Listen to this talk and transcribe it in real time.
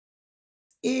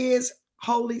is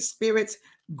Holy Spirit's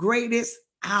greatest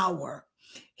hour.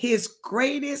 His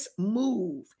greatest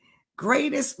move,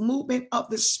 greatest movement of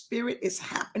the Spirit is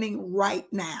happening right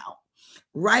now.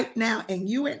 Right now. And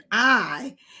you and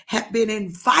I have been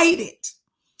invited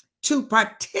to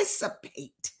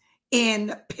participate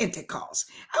in Pentecost.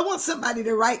 I want somebody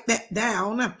to write that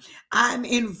down. I'm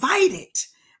invited.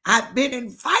 I've been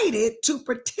invited to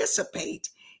participate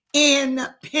in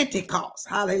Pentecost.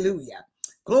 Hallelujah.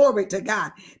 Glory to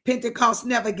God. Pentecost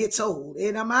never gets old.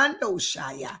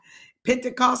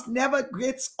 Pentecost never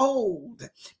gets old.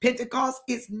 Pentecost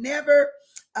is never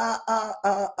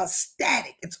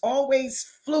static. It's always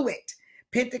fluid.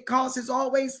 Pentecost is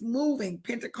always moving.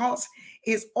 Pentecost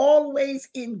is always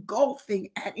engulfing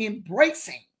and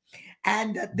embracing.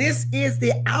 And this is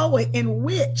the hour in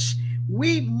which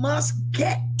we must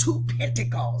get to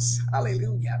Pentecost.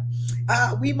 Hallelujah.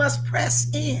 We must press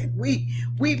in. We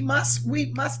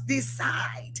must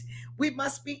decide. We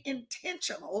must be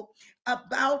intentional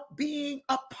about being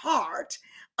a part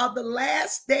of the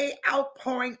last day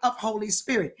outpouring of Holy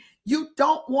Spirit. You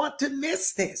don't want to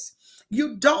miss this.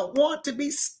 You don't want to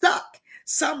be stuck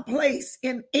someplace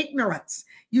in ignorance.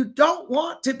 You don't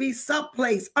want to be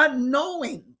someplace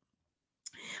unknowing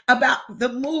about the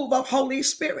move of Holy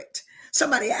Spirit.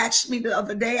 Somebody asked me the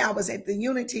other day, I was at the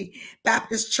Unity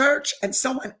Baptist Church, and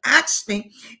someone asked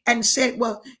me and said,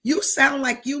 well, you sound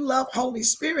like you love Holy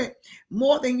Spirit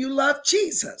more than you love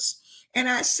Jesus. And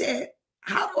I said,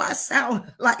 how do I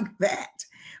sound like that?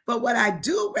 But what I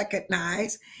do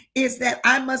recognize is that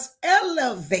I must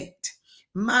elevate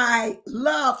my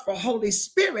love for Holy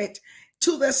Spirit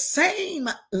to the same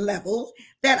level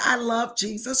that I love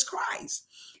Jesus Christ.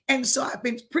 And so I've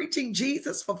been preaching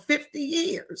Jesus for 50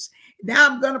 years. Now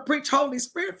I'm going to preach Holy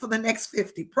Spirit for the next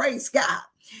 50. Praise God.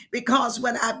 Because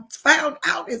what I've found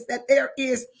out is that there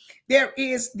is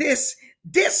this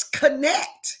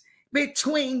disconnect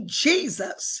between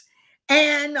Jesus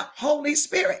and Holy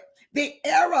Spirit. The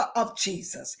era of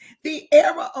Jesus, the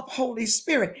era of Holy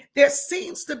Spirit, there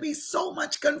seems to be so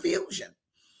much confusion.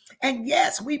 And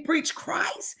yes, we preach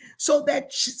Christ so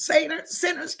that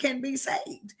sinners can be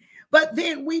saved. But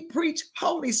then we preach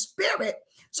Holy Spirit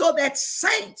so that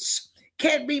saints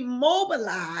can be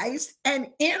mobilized and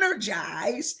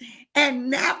energized and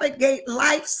navigate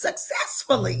life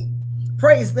successfully.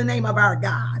 Praise the name of our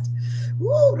God.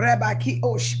 Woo,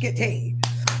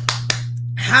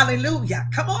 hallelujah.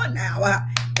 Come on now.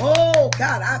 Oh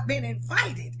God, I've been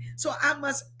invited. So I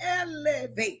must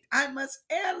elevate. I must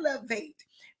elevate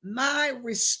my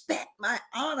respect, my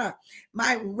honor,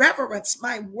 my reverence,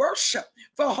 my worship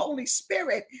for Holy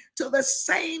Spirit to the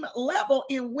same level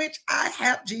in which I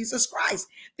have Jesus Christ.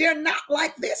 They're not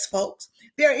like this, folks.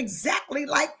 They're exactly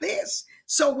like this.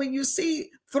 So when you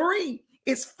see three,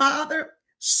 it's Father,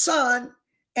 Son,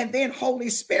 and then Holy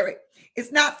Spirit.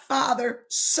 It's not Father,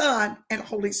 Son, and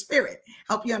Holy Spirit.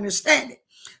 Help you understand it.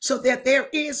 So that there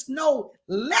is no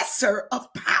lesser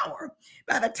of power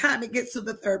by the time it gets to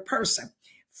the third person.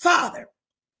 Father,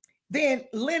 then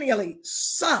lineally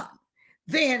Son,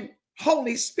 then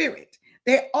Holy Spirit.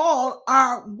 They all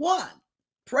are one.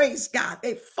 Praise God.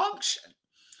 They function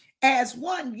as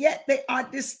one, yet they are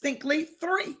distinctly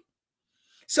three.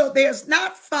 So there's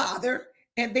not Father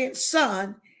and then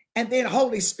Son and then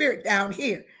Holy Spirit down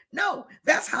here. No,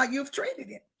 that's how you've treated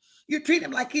him. You treat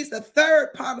him like he's the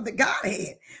third part of the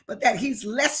Godhead, but that he's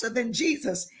lesser than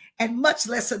Jesus and much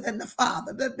lesser than the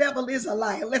Father. The devil is a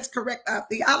liar. Let's correct our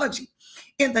theology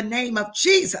in the name of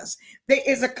Jesus. There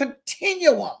is a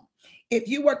continuum. If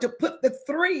you were to put the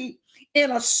three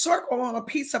in a circle on a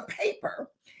piece of paper,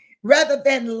 rather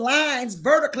than lines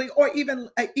vertically or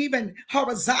even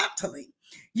horizontally,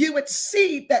 you would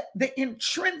see that the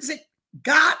intrinsic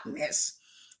godness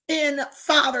in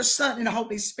Father, Son, and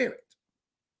Holy Spirit.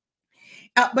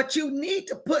 But you need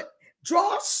to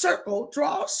draw a circle,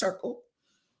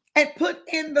 and put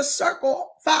in the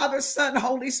circle Father, Son,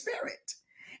 Holy Spirit.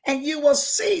 And you will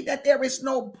see that there is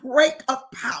no break of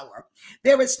power.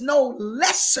 There is no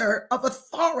lesser of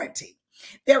authority.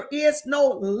 There is no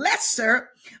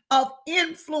lesser of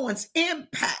influence,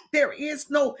 impact. There is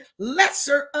no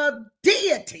lesser of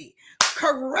deity.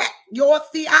 Correct your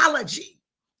theology.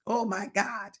 Oh my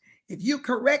God. If you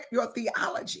correct your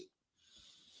theology,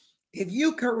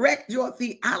 you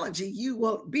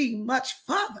will be much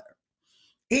further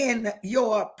in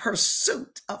your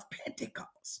pursuit of Pentecost.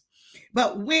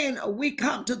 But when we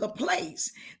come to the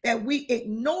place that we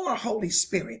ignore Holy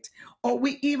Spirit, or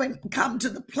we even come to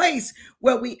the place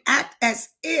where we act as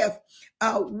if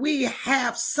we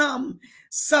have some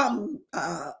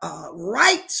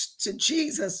rights to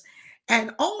Jesus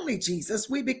and only Jesus,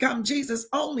 we become Jesus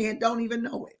only and don't even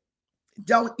know it.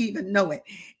 Don't even know it.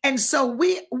 And so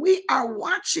we are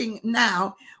watching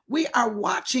now. We are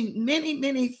watching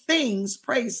many things,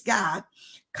 praise God,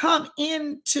 come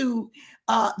into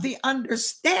the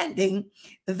understanding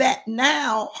that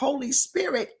now Holy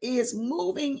Spirit is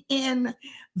moving in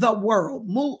the world,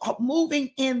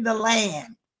 moving in the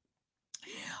land.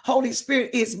 Holy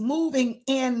Spirit is moving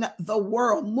in the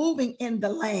world, moving in the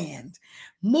land,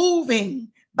 moving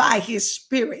by his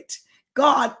Spirit.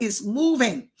 God is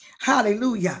moving.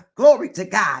 Hallelujah. Glory to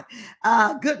God.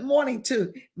 Good morning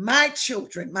to my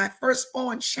children, my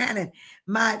firstborn Shannon,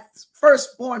 my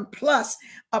firstborn plus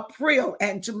April,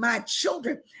 and to my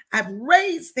children. I've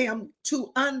raised them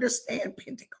to understand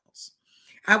Pentecost.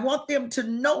 I want them to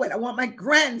know it. I want my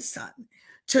grandson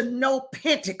to know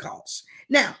Pentecost.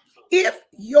 Now, if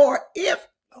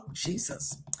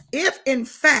in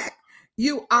fact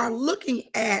you are looking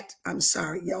at, I'm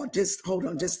sorry, y'all, just hold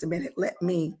on just a minute. Let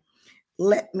me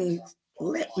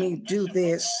do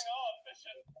this.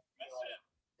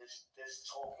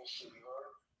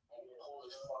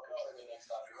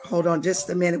 Hold on just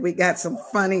a minute. We got some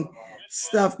funny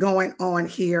stuff going on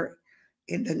here.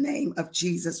 In the name of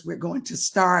Jesus, we're going to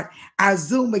start our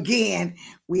Zoom again.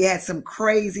 We had some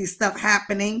crazy stuff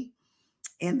happening.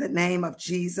 In the name of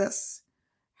Jesus.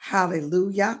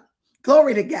 Hallelujah.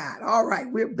 Glory to God. All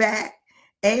right, we're back.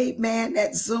 Amen.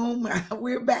 That Zoom,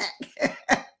 we're back.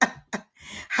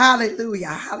 Hallelujah.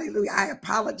 Hallelujah. I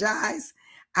apologize.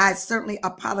 I certainly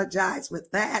apologize with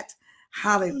that.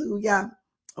 Hallelujah.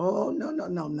 Oh, no.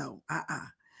 No.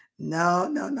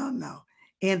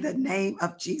 In the name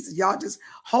of Jesus. Y'all just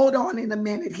hold on in a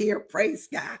minute here. Praise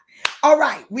God. All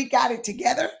right, we got it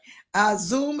together.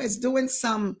 Zoom is doing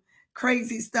some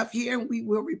crazy stuff here, and we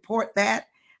will report that.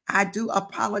 I do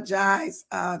apologize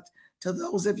to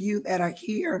those of you that are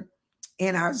here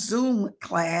in our Zoom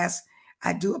class.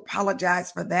 I do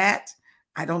apologize for that.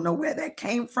 I don't know where that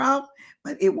came from,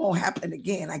 but it won't happen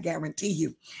again, I guarantee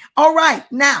you. All right,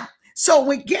 now, so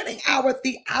we're getting our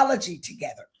theology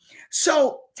together.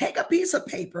 So take a piece of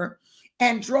paper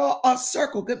and draw a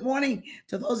circle. Good morning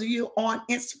to those of you on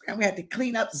Instagram. We had to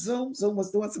clean up Zoom. Zoom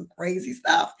was doing some crazy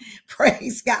stuff.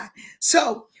 Praise God.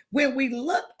 So when we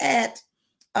look at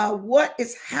what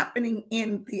is happening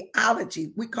in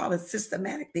theology, we call it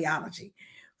systematic theology.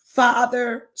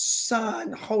 Father,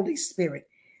 Son, Holy Spirit.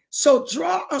 So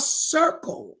draw a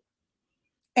circle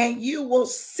and you will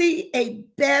see a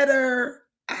better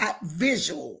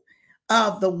visual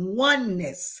of the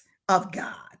oneness of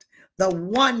God. The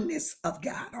oneness of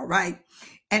God, all right?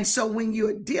 And so when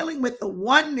you're dealing with the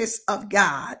oneness of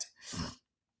God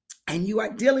and you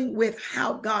are dealing with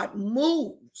how God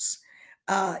moves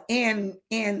in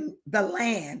the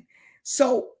land.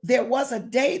 So there was a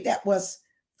day that was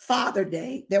Father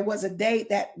Day. There was a day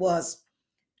that was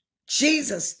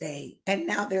Jesus Day. And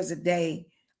now there's a day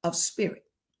of Spirit.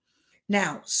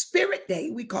 Now, Spirit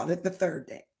Day, we call it the third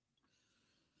day.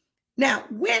 Now,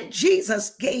 when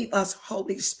Jesus gave us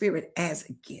Holy Spirit as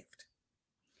a gift,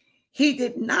 he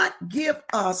did not give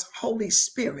us Holy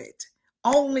Spirit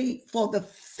only for the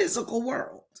physical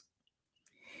world.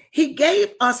 He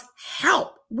gave us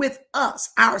help with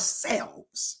us,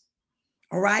 ourselves.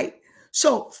 All right?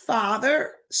 So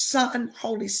Father, Son,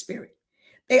 Holy Spirit,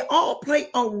 they all play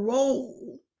a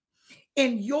role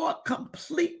in your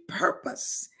complete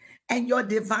purpose and your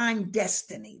divine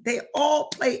destiny. They all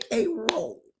play a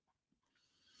role.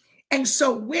 And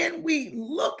so when we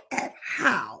look at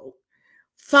how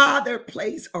Father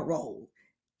plays a role,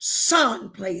 Son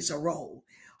plays a role,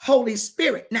 Holy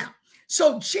Spirit. Now,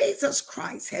 so Jesus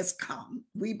Christ has come,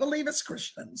 we believe as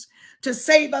Christians, to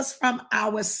save us from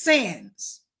our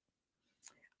sins.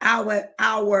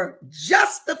 Our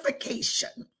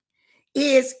justification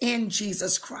is in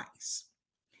Jesus Christ.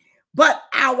 But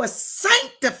our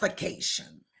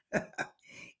sanctification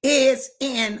is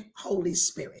in Holy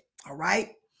Spirit. All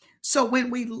right. So when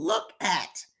we look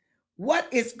at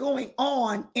what is going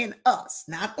on in us,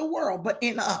 not the world, but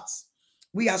in us,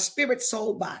 we are spirit,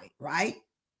 soul, body, right?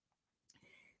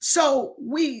 So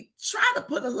we try to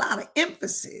put a lot of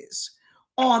emphasis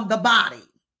on the body,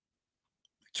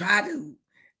 try to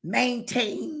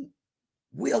maintain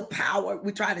willpower.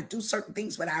 We try to do certain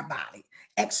things with our body,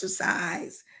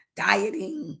 exercise,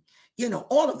 dieting,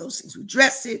 all of those things. We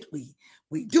dress it.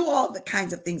 We do all the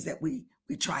kinds of things that we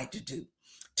try to do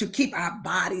to keep our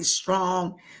bodies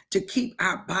strong, to keep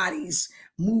our bodies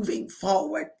moving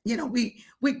forward.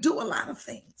 We do a lot of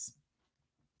things,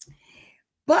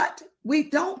 but we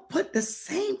don't put the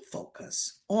same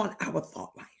focus on our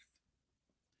thought life.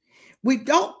 We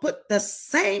don't put the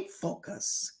same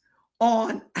focus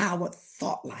on our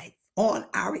thought life, on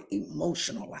our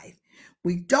emotional life.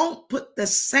 We don't put the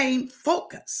same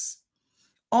focus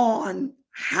on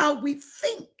how we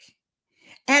think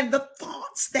and the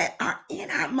thoughts that are in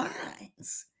our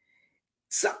minds.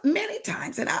 So many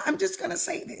times, and I'm just going to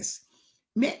say this,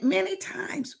 many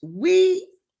times we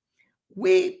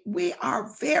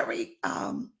are very,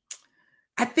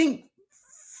 I think,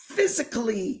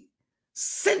 physically,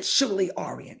 sensually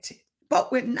oriented,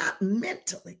 but we're not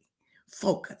mentally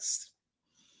focused.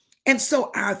 And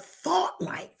so our thought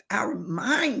life, our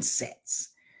mindsets,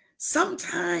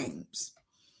 sometimes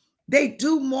they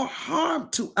do more harm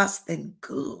to us than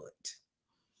good.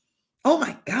 Oh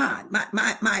my God,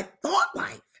 my thought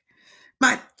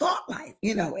life,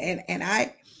 you know, and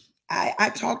I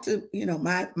talk to, you know,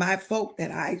 my folk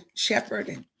that I shepherd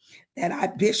and that I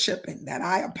bishop and that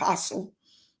I apostle.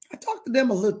 I talk to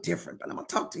them a little different, but I'm gonna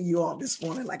talk to you all this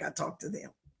morning like I talk to them.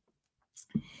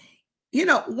 You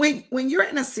know, when you're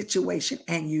in a situation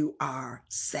and you are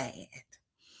sad,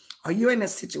 or you're in a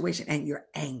situation and you're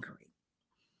angry,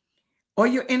 or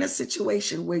you're in a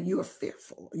situation where you are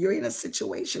fearful, or you're in a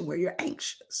situation where you're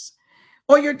anxious,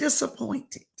 or you're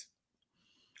disappointed,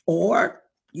 or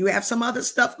you have some other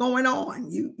stuff going on,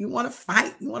 you want to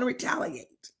fight, you want to retaliate.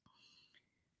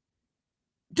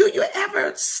 Do you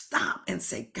ever stop and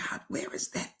say, God, where is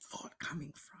that thought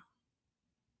coming from?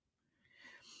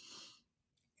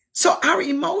 So our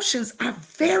emotions are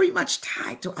very much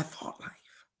tied to our thought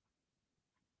life.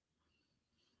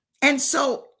 And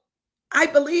so I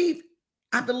believe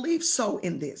so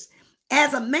in this.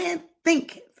 As a man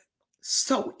thinketh,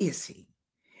 so is he.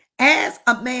 As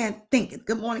a man thinketh.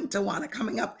 Good morning, Tawana.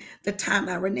 Coming up the time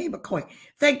now, Renee McCoy.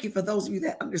 Thank you for those of you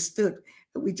that understood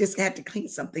that we just had to clean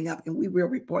something up, and we will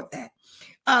report that.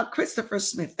 Christopher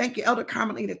Smith. Thank you, Elder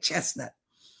Carmelita Chestnut.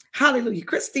 Hallelujah.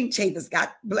 Christine Chavis, God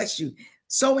bless you.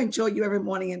 So enjoy you every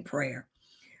morning in prayer.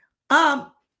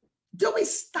 Do we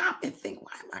stop and think,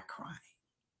 why am I crying?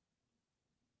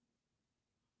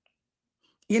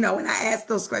 You know, when I ask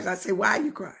those questions, I say, why are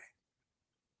you crying?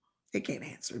 They can't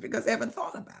answer it because they haven't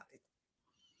thought about it.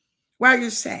 Why are you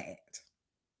sad?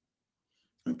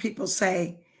 And people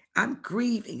say, I'm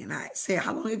grieving. And I say,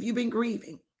 how long have you been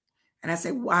grieving? And I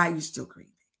say, why are you still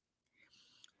grieving?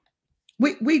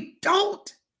 We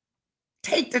don't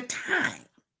take the time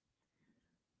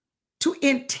to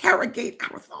interrogate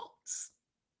our thoughts.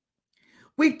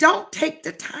 We don't take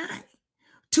the time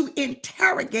to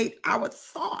interrogate our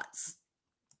thoughts.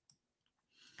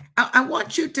 I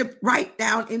want you to write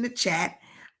down in the chat,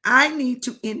 I need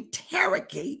to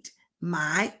interrogate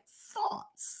my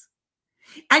thoughts.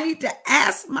 I need to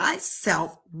ask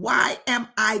myself, why am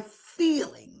I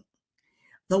feeling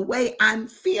the way I'm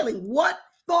feeling? What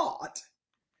thought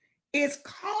is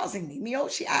causing me?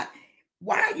 Miyoshi,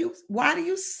 why do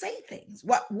you say things?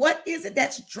 What is it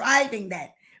that's driving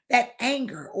that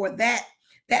anger or that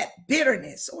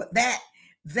bitterness or that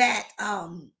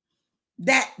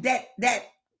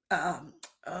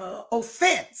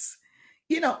offense?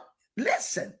 You know,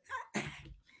 listen,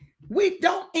 we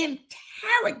don't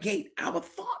interrogate our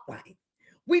thought life.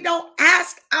 We don't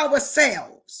ask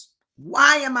ourselves,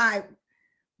 why am I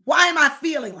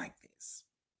feeling like this?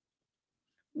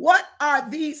 What are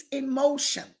these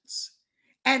emotions?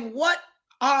 And what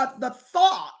are the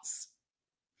thoughts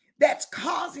that's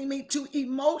causing me to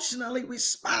emotionally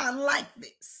respond like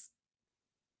this?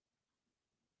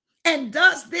 And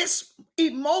does this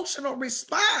emotional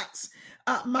response,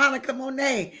 Monica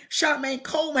Monet, Charmaine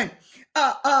Coleman,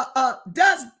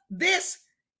 does this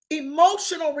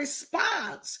emotional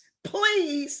response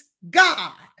please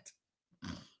God?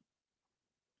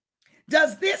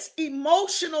 Does this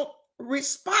emotional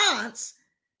response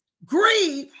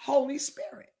grieve Holy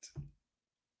Spirit?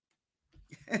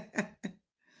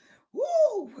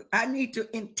 Woo, I need to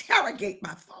interrogate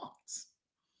my thoughts.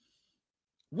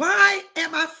 Why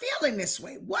am I feeling this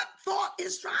way? What thought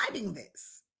is driving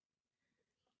this?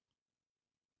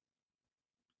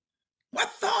 What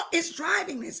thought is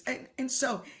driving this? And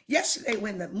so yesterday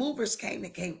when the movers came, they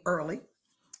came early,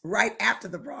 right after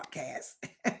the broadcast.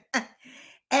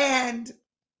 And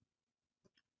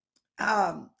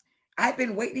I've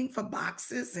been waiting for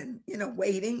boxes and,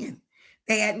 waiting, and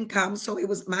they hadn't come. So it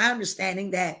was my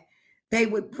understanding that they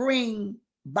would bring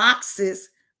boxes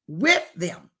with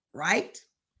them, right?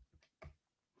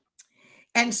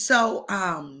 And so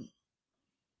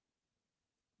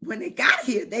when they got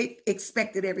here, they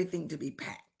expected everything to be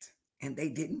packed, and they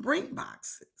didn't bring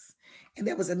boxes. And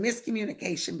there was a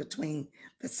miscommunication between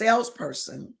the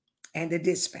salesperson and the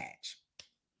dispatch.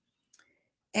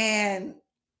 And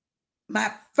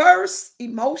my first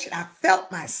emotion, I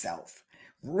felt myself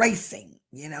racing,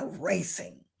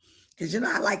 racing. Because,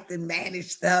 I like to manage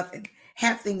stuff and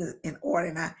have things in order.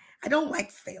 And I don't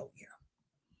like failure.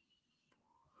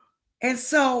 And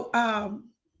so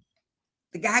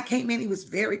the guy came in. He was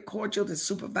very cordial. The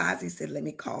supervisor, he said, let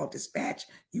me call dispatch.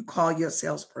 You call your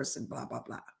salesperson, blah, blah,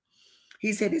 blah.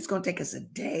 He said, it's going to take us a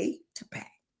day to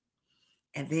pack.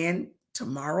 And then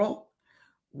tomorrow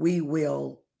we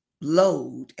will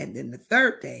load. And then the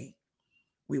third day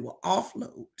we will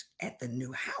offload at the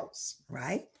new house,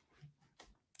 right?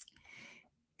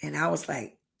 And I was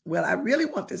like, well, I really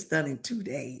want this done in 2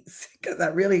 days because I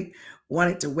really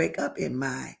wanted to wake up in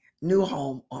my new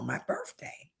home on my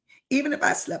birthday, even if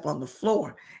I slept on the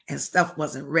floor and stuff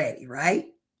wasn't ready, right?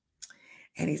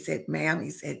 And he said, ma'am, he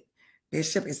said,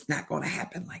 Bishop, it's not going to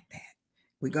happen like that.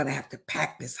 We're going to have to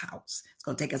pack this house. It's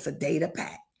going to take us a day to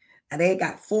pack. And they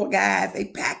got 4 guys, they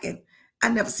packing. I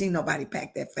never seen nobody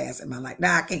pack that fast in my life.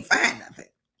 Now I can't find nothing.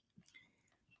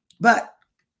 But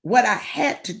what I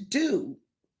had to do,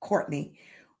 Courtney,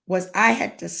 was I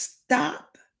had to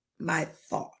stop my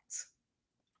thoughts.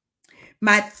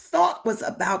 My thought was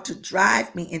about to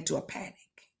drive me into a panic.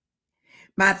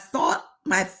 My thought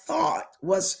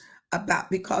was about,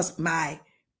 because my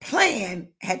plan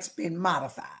had been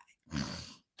modified.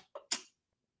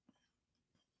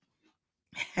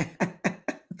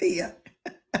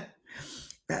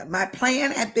 My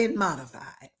plan had been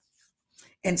modified.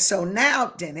 And so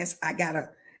now, Dennis, I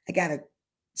gotta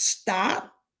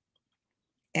stop,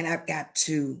 and I've got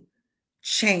to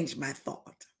change my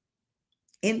thought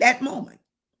in that moment.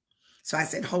 So I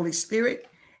said, Holy Spirit,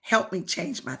 help me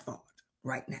change my thought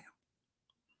right now.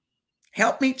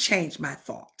 Help me change my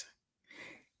thought.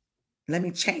 Let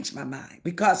me change my mind,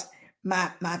 because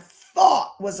my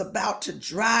thought was about to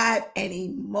drive an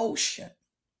emotion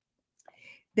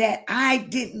that I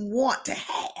didn't want to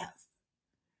have.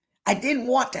 I didn't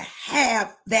want to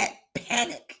have that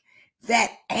panic,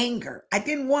 that anger.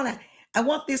 I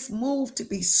want this move to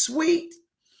be sweet,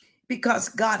 because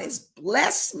God has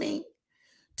blessed me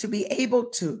to be able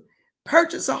to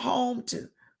purchase a home, to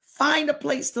find a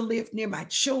place to live near my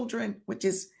children, which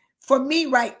is, for me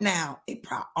right now, a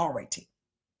priority.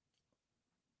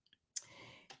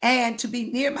 And to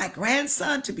be near my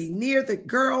grandson, to be near the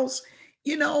girls,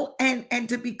 and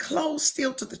to be close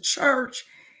still to the church.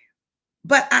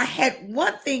 But I had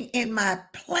one thing in my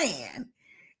plan.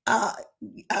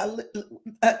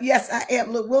 Yes, I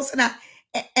am, Lil Wilson.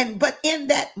 But in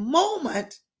that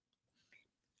moment,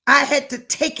 I had to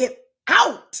take it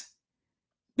out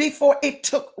before it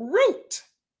took root.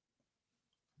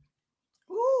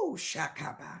 Ooh,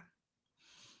 shakaba.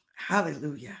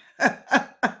 Hallelujah.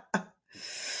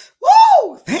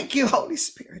 Woo! Thank you, Holy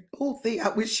Spirit. Oh, Thee, I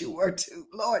wish you were too.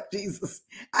 Lord Jesus,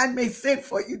 I may send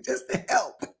for you just to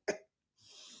help.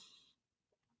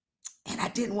 And I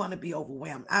didn't want to be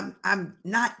overwhelmed. I'm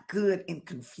not good in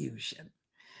confusion.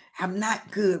 I'm not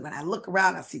good when I look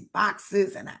around, I see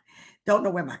boxes and I don't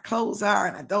know where my clothes are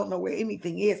and I don't know where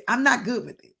anything is. I'm not good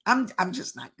with it. I'm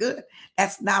just not good.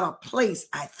 That's not a place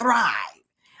I thrive.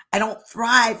 I don't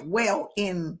thrive well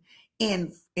in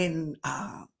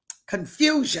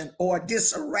confusion or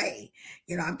disarray.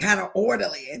 I'm kind of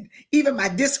orderly, and even my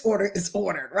disorder is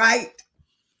ordered, right?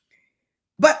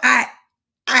 But I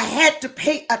had to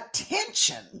pay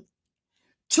attention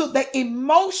to the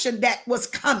emotion that was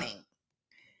coming.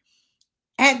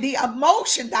 And the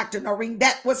emotion, Dr. Noreen,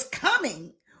 that was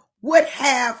coming would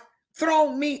have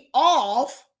thrown me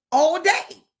off all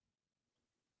day.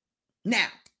 Now,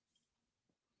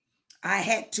 I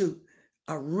had to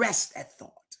arrest that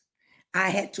thought. I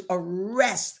had to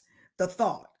arrest the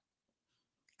thought.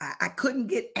 I couldn't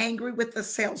get angry with the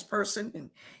salesperson,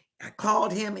 and I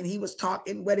called him and he was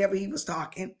talking whatever he was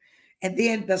talking. And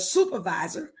then the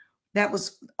supervisor that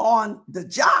was on the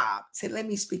job said, let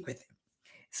me speak with him.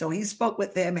 So he spoke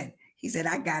with them and he said,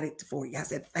 I got it for you. I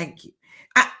said, thank you.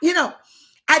 I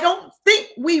don't think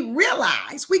we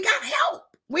realize we got help.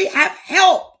 We have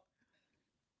help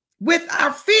with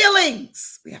our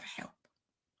feelings. We have help.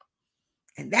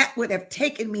 And that would have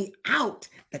taken me out,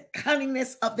 the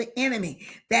cunningness of the enemy,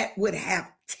 that would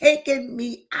have taken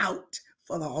me out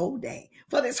for the whole day,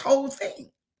 for this whole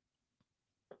thing.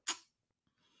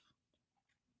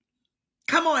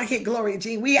 Come on here, Gloria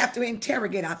Jean. We have to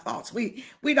interrogate our thoughts. We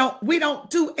don't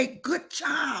do a good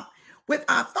job with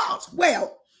our thoughts.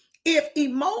 Well, if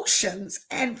emotions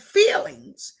and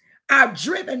feelings are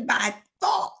driven by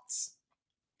thoughts,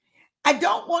 I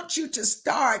don't want you to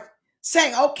start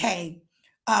saying, okay,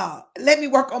 let me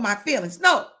work on my feelings.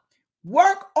 No,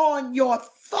 work on your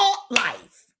thought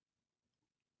life.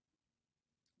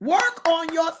 Work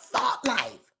on your thought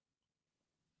life.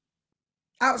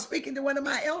 I was speaking to one of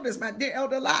my elders, my dear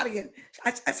elder Lottie, and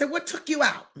I said, what took you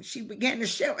out? And she began to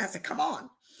share. I said, come on,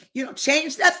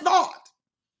 change that thought.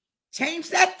 Change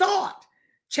that thought.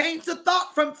 Change the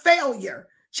thought from failure.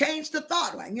 Change the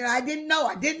thought. I didn't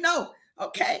know.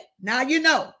 Okay, now you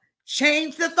know.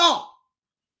 Change the thought.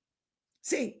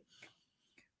 See.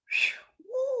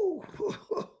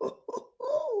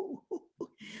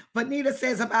 Vanita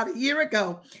says, about a year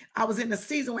ago, I was in a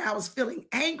season where I was feeling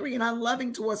angry and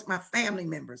unloving towards my family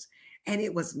members, and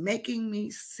it was making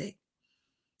me sick.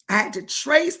 I had to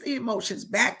trace the emotions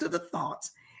back to the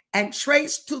thoughts and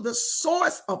trace to the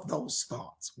source of those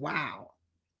thoughts. Wow.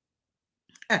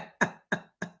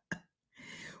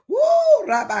 Woo,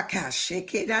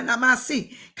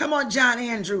 come on, John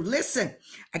Andrew. Listen,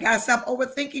 I got to stop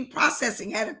overthinking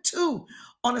processing at a 2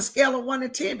 on a scale of 1 to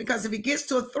 10, because if it gets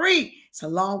to a 3, it's a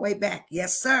long way back.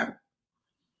 Yes, sir.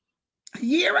 A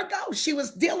year ago, she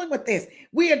was dealing with this.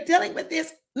 We are dealing with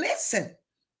this. Listen,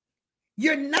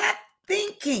 you're not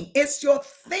thinking. It's your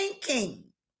thinking.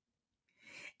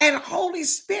 And Holy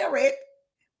Spirit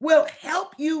will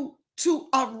help you to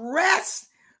arrest,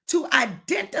 to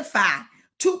identify,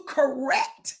 to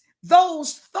correct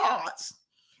those thoughts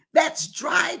that's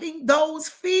driving those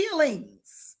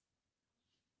feelings.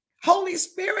 Holy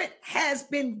Spirit has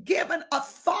been given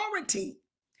authority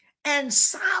and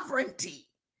sovereignty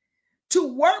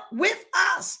to work with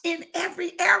us in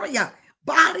every area: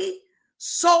 body,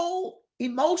 soul,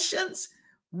 emotions,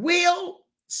 will,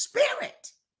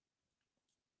 spirit.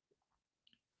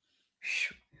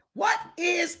 What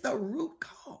is the root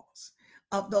cause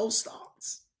of those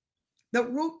thoughts? The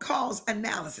root cause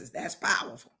analysis. That's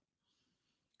powerful.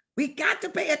 We got to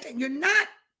pay attention. You're not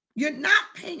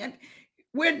paying attention.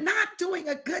 We're not doing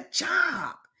a good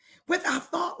job with our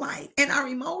thought life and our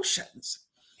emotions.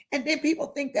 And then people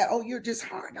think that, oh, you're just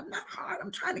hard. I'm not hard.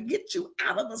 I'm trying to get you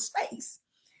out of the space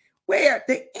where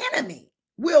the enemy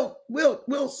will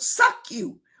suck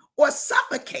you or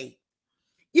suffocate,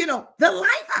 the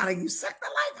life out of you, suck the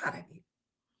life out of you.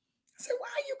 I said, why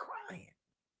are you crying?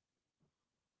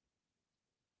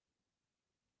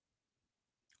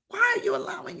 Why are you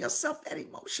allowing yourself that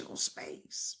emotional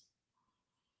space?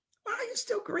 Why are you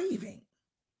still grieving?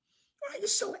 Why are you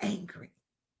so angry?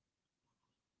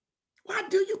 Why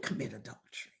do you commit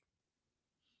adultery?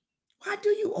 Why do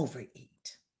you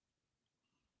overeat?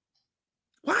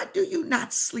 Why do you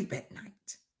not sleep at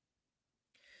night?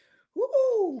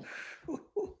 Ooh.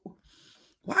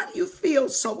 Why do you feel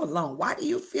so alone? Why do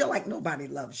you feel like nobody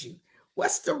loves you?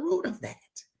 What's the root of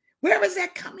that? Where is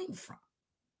that coming from?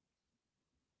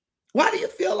 Why do you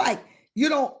feel like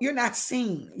you're not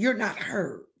seen, you're not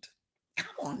heard?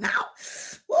 Come on now.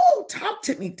 Whoa, talk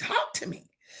to me. Come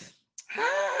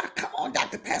on,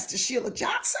 Dr. Pastor Sheila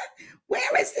Johnson.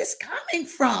 Where is this coming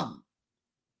from?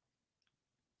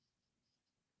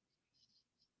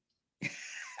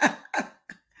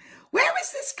 Where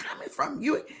is this coming from?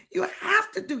 You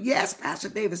have to do, yes, Pastor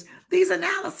Davis, these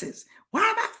analyses. Why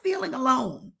am I feeling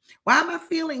alone? Why am I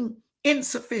feeling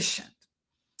insufficient?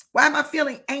 Why am I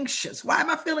feeling anxious? Why am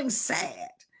I feeling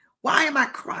sad? Why am I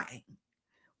crying?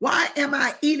 Why am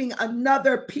I eating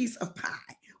another piece of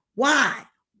pie? Why?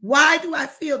 Why do I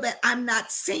feel that I'm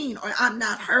not seen or I'm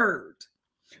not heard?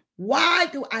 Why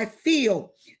do I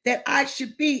feel that I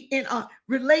should be in a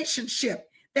relationship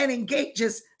that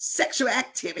engages sexual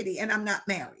activity and I'm not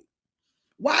married?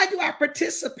 Why do I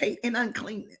participate in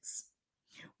uncleanness?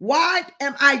 Why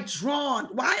am I drawn?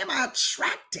 Why am I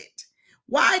attracted?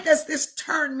 Why does this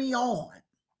turn me on?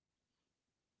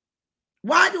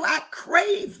 Why do I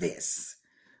crave this?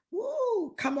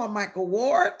 Woo, come on, Michael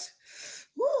Ward.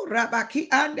 Woo,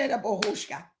 Rabaki Ande de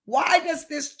Bohushka. Why does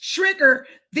this trigger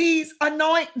these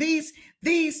annoying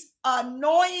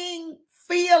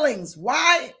feelings?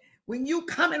 Why, when you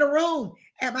come in a room,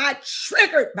 am I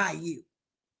triggered by you?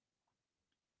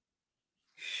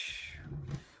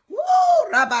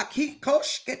 Woo, Rabaki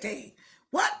Koshkete.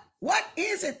 What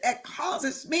is it that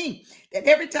causes me that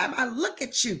every time I look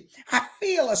at you, I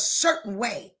feel a certain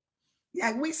way?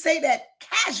 Yeah, we say that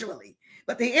casually,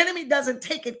 but the enemy doesn't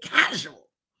take it casual.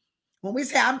 When we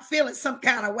say, I'm feeling some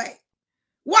kind of way.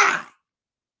 Why?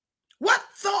 What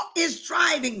thought is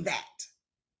driving that?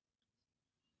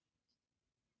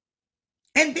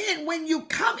 And then when you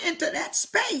come into that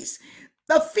space,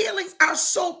 the feelings are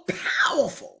so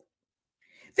powerful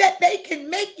that they can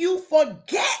make you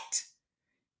forget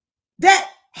that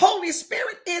Holy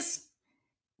Spirit is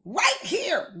right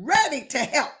here, ready to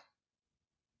help.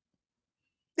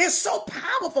 They're so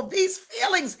powerful. These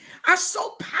feelings are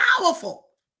so powerful.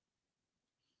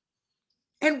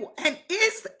 And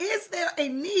is there a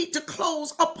need to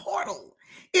close a portal?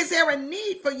 Is there a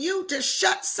need for you to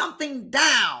shut something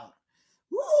down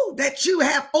that you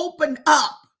have opened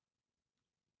up?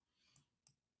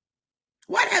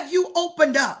 What have you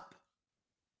opened up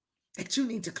that you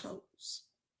need to close?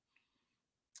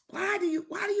 Why do you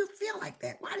feel like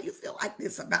that? Why do you feel like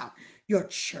this about your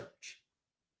church?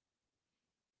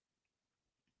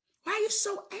 Why are you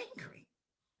so angry?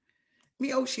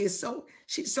 She's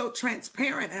so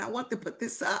transparent, and I want to put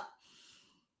this up.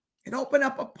 It opened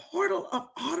up a portal of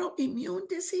autoimmune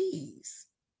disease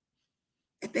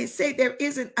that they say there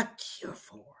isn't a cure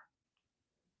for.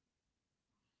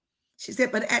 She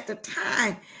said, but at the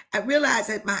time, I realized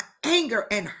that my anger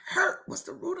and hurt was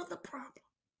the root of the problem.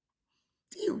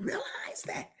 Do you realize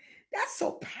that? That's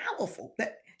so powerful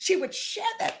that she would share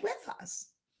that with us.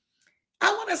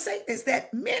 I want to say this,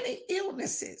 that many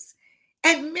illnesses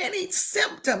and many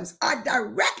symptoms are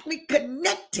directly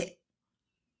connected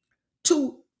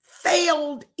to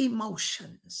failed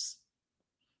emotions.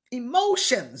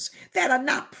 Emotions that are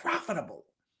not profitable.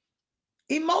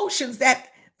 Emotions that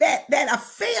are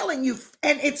failing you,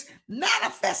 and it's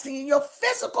manifesting in your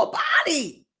physical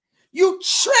body. You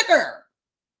trigger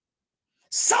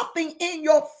something in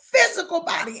your physical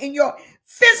body, in your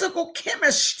physical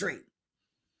chemistry,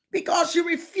 because you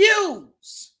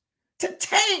refuse to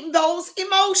tame those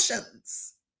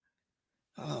emotions.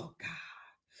 Oh, God.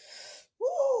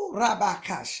 Ooh,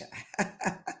 Rabakasha.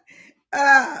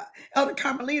 Elder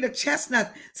Carmelita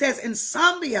Chestnut says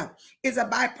insomnia is a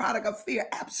byproduct of fear.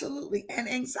 Absolutely. And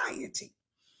anxiety.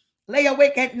 Lay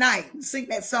awake at night and sing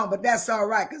that song, but that's all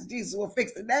right because Jesus will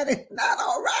fix it. That is not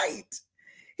all right.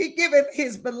 He giveth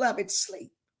his beloved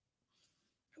sleep.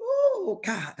 Oh,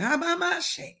 God.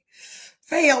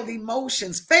 Failed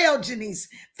emotions. Failed, Janice.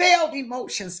 Failed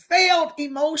emotions. Failed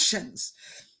emotions.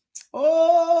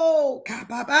 Oh,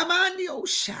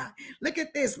 look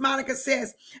at this. Monica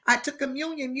says, I took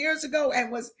communion years ago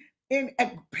and was in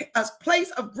a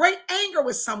place of great anger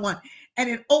with someone, and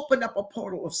it opened up a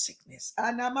portal of sickness.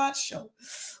 I'm not sure.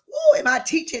 Ooh, am I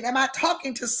teaching? Am I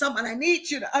talking to someone? I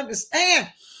need you to understand.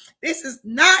 This is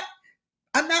not,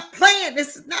 I'm not playing.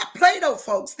 This is not Play-Doh,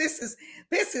 folks. This is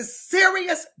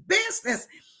serious business.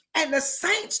 And the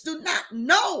saints do not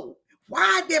know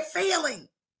why they're failing.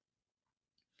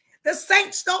 The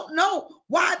saints don't know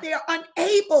why they're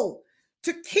unable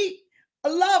to keep a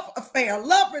love affair, a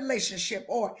love relationship,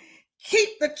 or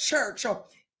keep the church, or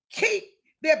keep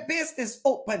their business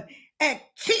open, and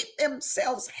keep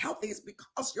themselves healthy. It's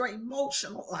because your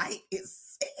emotional life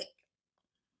is sick.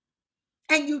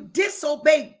 And you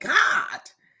disobey God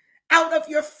out of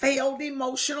your failed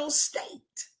emotional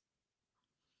state.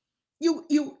 You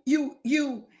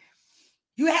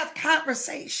have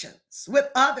conversations with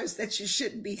others that you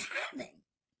shouldn't be having.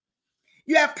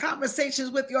 You have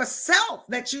conversations with yourself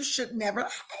that you should never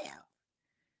have.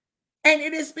 And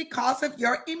it is because of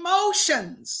your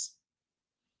emotions.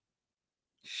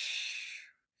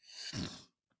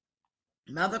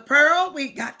 Mother Pearl, we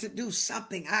got to do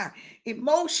something. Our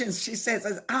emotions, she says,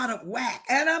 is out of whack.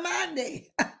 And Amande.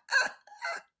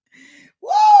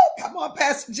 Whoa, come on,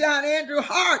 Pastor John Andrew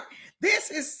Hart.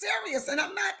 This is serious, and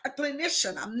I'm not a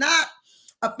clinician. I'm not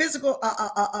a physical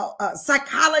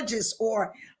psychologist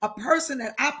or a person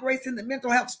that operates in the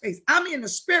mental health space. I'm in the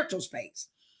spiritual space.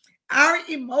 Our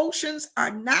emotions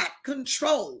are not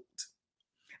controlled,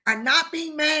 are not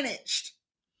being managed.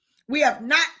 We have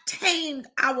not tamed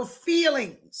our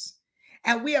feelings,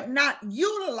 and we have not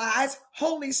utilized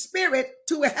Holy Spirit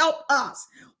to help us.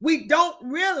 We don't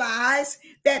realize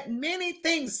that many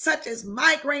things such as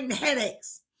migraine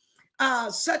headaches,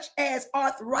 such as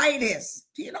arthritis.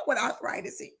 Do you know what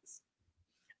arthritis is?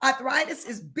 Arthritis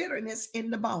is bitterness in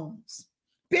the bones.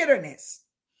 Bitterness,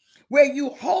 where you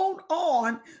hold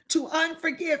on to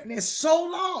unforgiveness so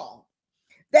long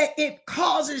that it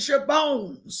causes your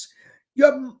bones,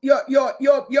 your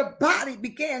body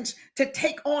begins to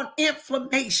take on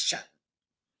inflammation.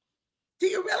 Do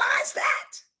you realize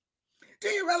that? Do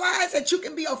you realize that you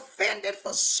can be offended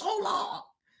for so long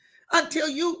until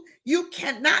you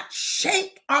cannot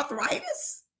shake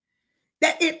arthritis,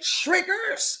 that it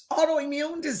triggers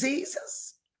autoimmune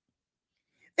diseases,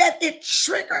 that it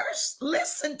triggers,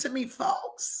 listen to me,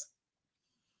 folks,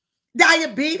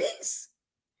 diabetes,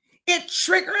 it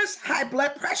triggers high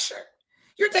blood pressure.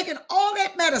 You're taking all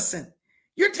that medicine,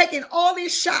 you're taking all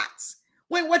these shots,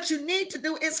 when what you need to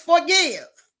do is forgive.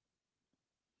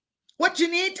 What you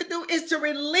need to do is to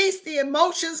release the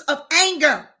emotions of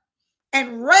anger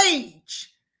and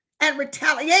rage and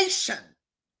retaliation.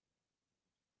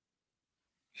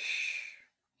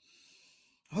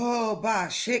 Oh,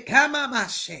 I'm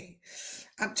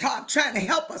trying to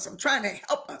help us. I'm trying to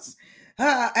help us.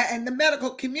 and the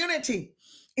medical community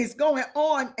is going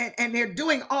on, and they're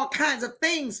doing all kinds of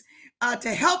things to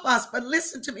help us. But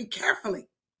listen to me carefully.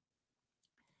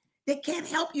 They can't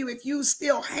help you if you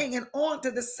still hanging on to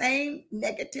the same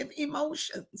negative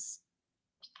emotions.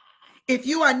 If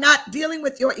you are not dealing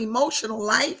with your emotional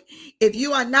life, I'm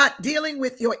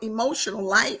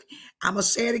going to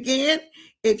say it again.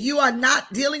 If you are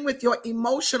not dealing with your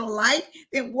emotional life,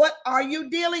 then what are you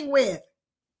dealing with?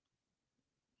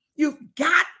 You've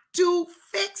got to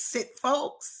fix it,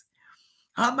 folks.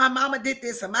 Oh, my mama did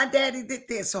this, or my daddy did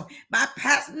this, or my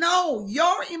past. No,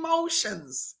 your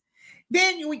emotions.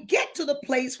 Then we get to the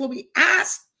place where we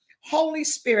ask Holy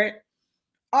Spirit,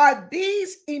 are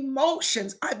these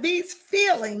emotions, are these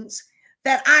feelings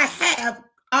that I have,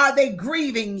 are they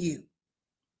grieving you?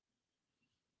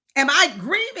 Am I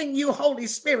grieving you, Holy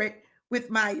Spirit, with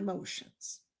my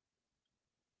emotions?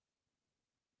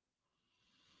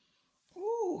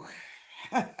 Ooh.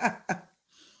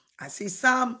 I see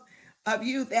some of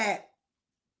you that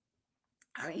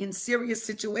are in serious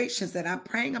situations that I'm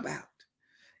praying about.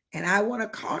 And I want to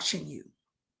caution you.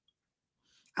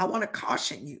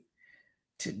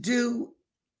 To do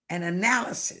an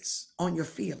analysis on your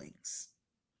feelings.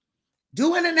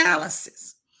 Do an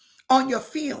analysis on your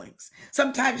feelings.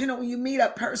 Sometimes, when you meet a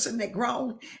person that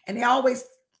grown and they always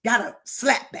got a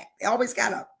slap back. They always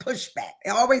got a push back.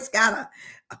 They always got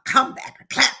a comeback, a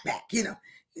clap back, You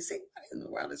say, what in the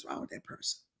world is wrong with that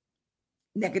person?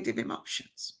 Negative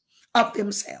emotions of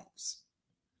themselves.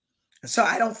 So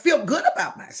I don't feel good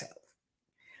about myself.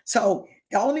 So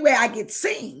the only way I get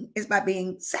seen is by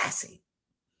being sassy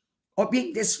or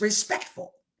being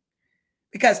disrespectful,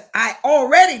 because I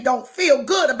already don't feel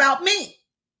good about me.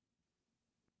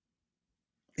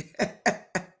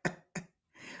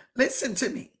 Listen to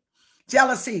me.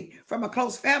 Jealousy from a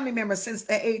close family member since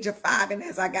the age of 5. And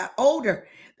as I got older,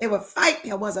 they would fight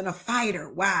me. I wasn't a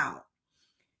fighter. Wow.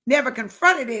 Never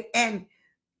confronted it and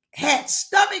had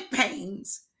stomach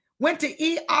pains. Went to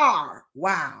ER.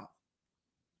 Wow.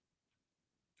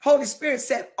 Holy Spirit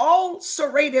said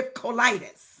ulcerative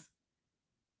colitis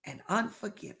and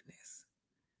unforgiveness.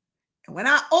 And when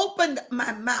I opened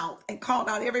my mouth and called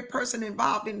out every person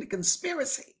involved in the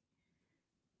conspiracy,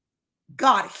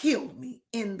 God healed me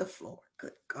in the floor.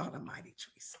 Good God Almighty,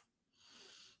 Teresa.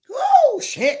 Whoa,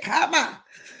 shit, come on.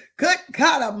 Good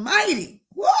God Almighty.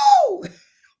 Whoa.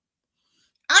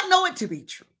 I know it to be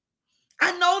true.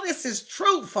 I know this is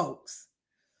true, folks.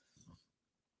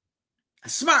 A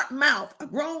smart mouth, a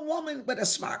grown woman with a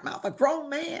smart mouth, a grown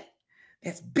man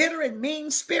that's bitter and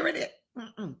mean-spirited.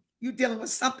 You're dealing with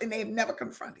something they've never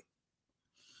confronted.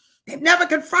 They've never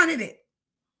confronted it.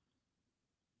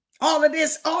 All of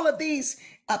these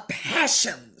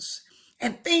passions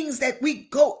and things that we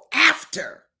go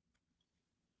after,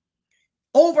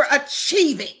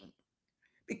 overachieving,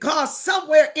 because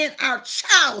somewhere in our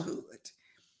childhood,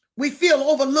 we feel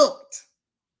overlooked.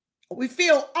 We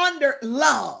feel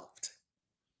underloved.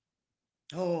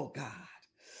 Oh, God.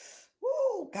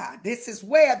 Oh, God. This is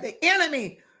where the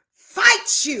enemy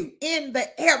fights you, in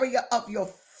the area of your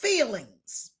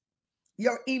feelings,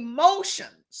 your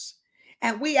emotions.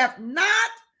 And we have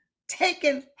not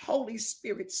taken Holy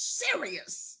Spirit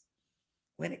serious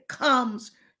when it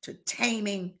comes to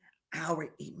taming our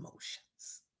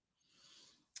emotions.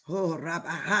 Oh,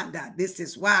 Rabahanda, this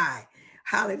is why,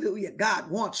 hallelujah, God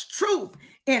wants truth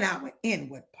in our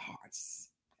inward parts.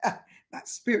 My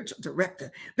spiritual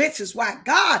director. This is why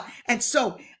God, and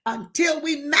so until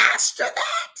we master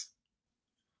that,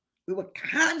 we will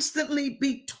constantly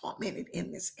be tormented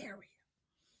in this area.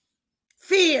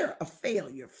 Fear of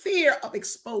failure, fear of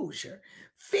exposure,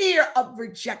 fear of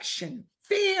rejection,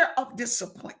 fear of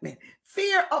disappointment,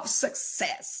 fear of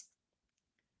success.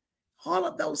 All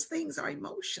of those things are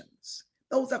emotions.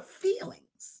 Those are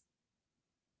feelings.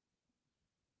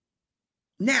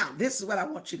 Now, this is what I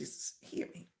want you to hear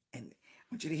me. And I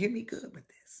want you to hear me good with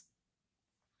this.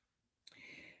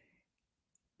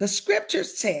 The scripture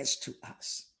says to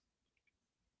us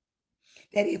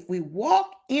that if we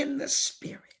walk in the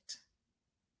Spirit,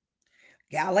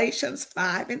 Galatians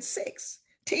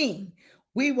 5:16,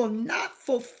 we will not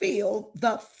fulfill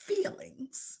the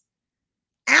feelings,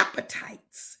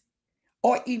 appetites,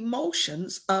 or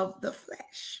emotions of the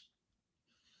flesh.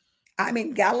 I'm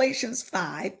in Galatians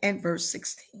 5 and verse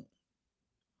 16.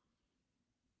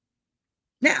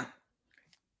 Now,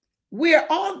 we're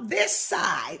on this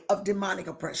side of demonic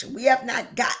oppression. We have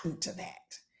not gotten to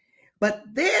that. But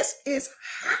this is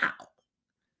how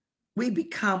we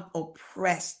become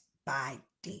oppressed by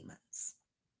demons.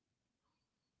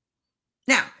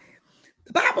 Now,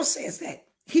 the Bible says that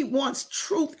he wants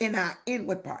truth in our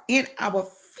inward part, in our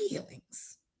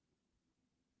feelings.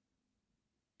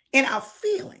 In our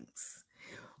feelings.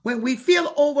 When we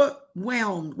feel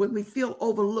overwhelmed, when we feel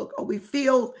overlooked, or we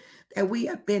feel that we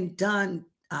have been done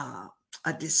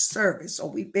a disservice, or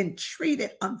we've been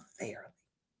treated unfairly.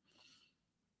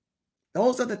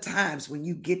 Those are the times when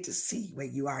you get to see where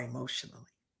you are emotionally.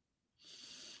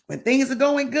 When things are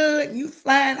going good, you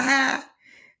flying high,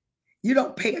 you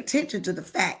don't pay attention to the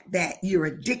fact that you're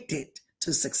addicted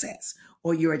to success,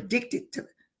 or you're addicted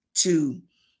to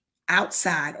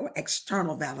outside or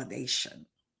external validation.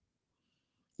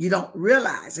 You don't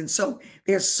realize. And so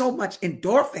there's so much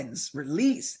endorphins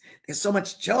released. There's so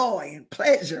much joy and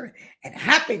pleasure and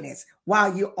happiness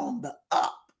while you're on the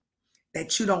up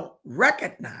that you don't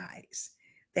recognize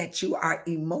that you are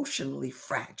emotionally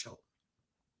fragile.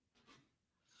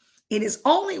 It is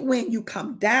only when you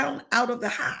come down out of the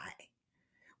high,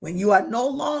 when you are no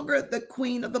longer the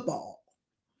queen of the ball,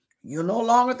 you're no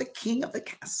longer the king of the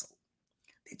castle,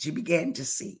 that you begin to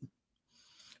see.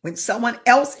 When someone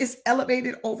else is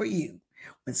elevated over you,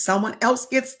 when someone else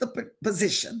gets the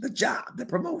position, the job, the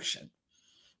promotion,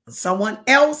 when someone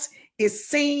else is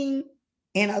seen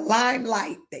in a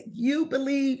limelight that you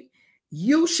believe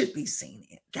you should be seen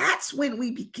in, that's when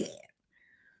we begin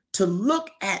to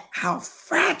look at how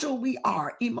fragile we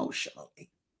are emotionally.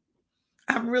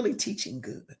 I'm really teaching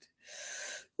good.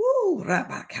 Ooh,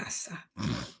 Rabakasa.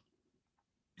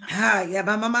 Ah,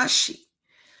 Yabamamashi.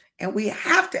 And we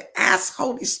have to ask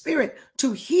Holy Spirit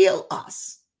to heal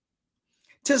us,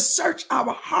 to search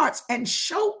our hearts and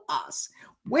show us,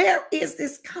 where is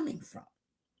this coming from?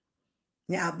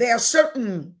 Now, there are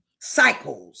certain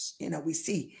cycles. We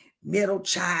see middle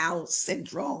child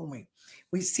syndrome.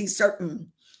 We see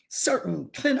certain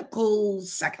clinical,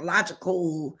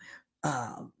 psychological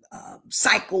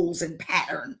cycles and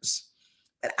patterns.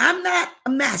 But I'm not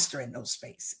a master in those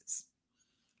spaces.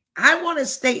 I want to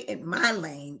stay in my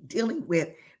lane dealing with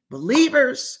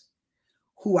believers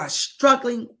who are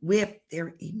struggling with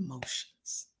their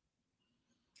emotions.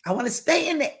 I want to stay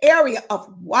in the area of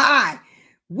why,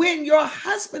 when your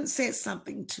husband says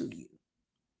something to you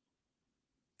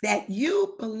that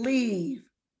you believe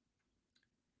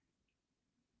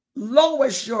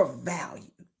lowers your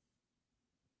value,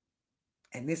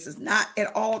 and this is not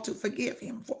at all to forgive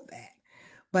him for that,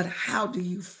 but how do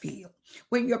you feel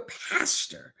when your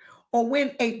pastor, or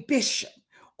when a bishop,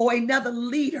 or another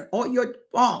leader, or your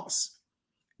boss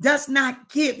does not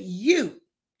give you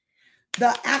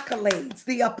the accolades,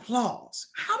 the applause?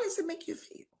 How does it make you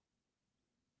feel?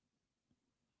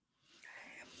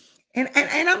 And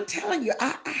I'm telling you,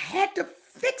 I had to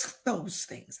fix those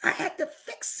things. I had to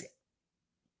fix it.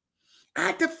 I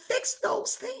had to fix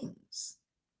those things.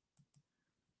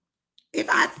 If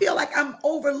I feel like I'm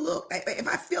overlooked, if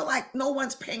I feel like no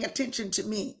one's paying attention to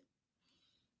me,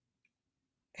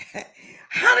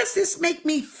 how does this make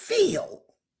me feel?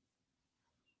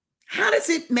 How does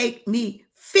it make me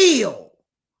feel?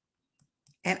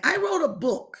 And I wrote a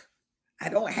book. I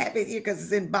don't have it here because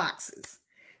it's in boxes,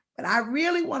 but I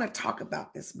really want to talk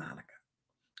about this, Monica.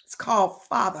 It's called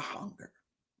Father Hunger.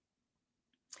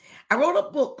 I wrote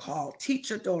a book called Teach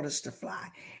Your Daughters to Fly.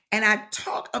 And I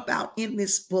talk about in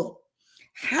this book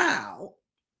how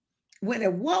when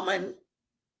a woman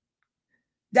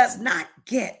does not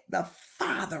get the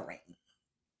fathering,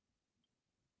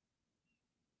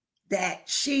 that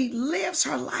she lives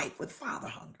her life with father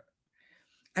hunger.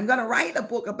 I'm going to write a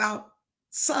book about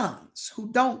sons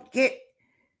who don't get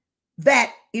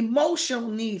that emotional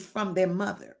need from their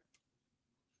mother.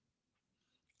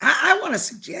 I want to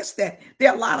suggest that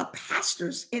there are a lot of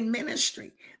pastors in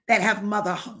ministry that have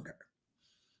mother hunger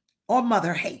or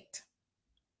mother hate.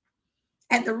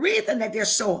 And the reason that they're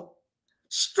so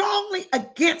strongly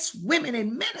against women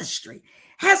in ministry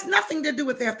has nothing to do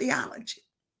with their theology.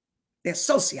 Their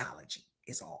sociology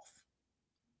is off.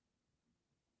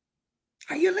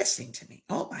 Are you listening to me?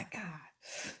 Oh my God.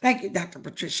 Thank you, Dr.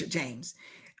 Patricia James.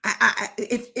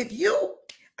 If you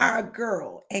are a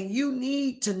girl and you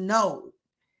need to know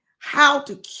how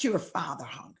to cure father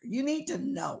hunger, you need to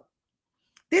know.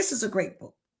 This is a great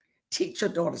book. Teach Your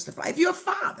Daughters to Fly. If you're a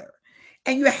father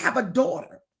and you have a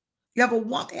daughter, you have a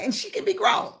woman, and she can be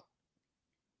grown,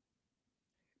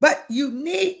 but you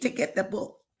need to get the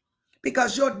book,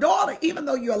 because your daughter, even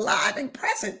though you're alive and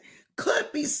present,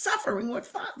 could be suffering with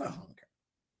father hunger.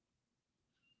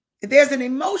 If there's an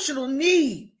emotional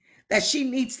need that she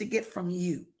needs to get from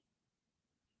you.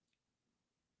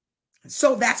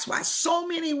 So that's why so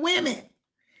many women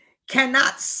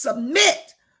cannot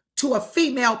submit to a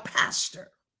female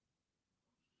pastor.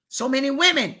 So many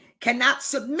women cannot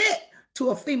submit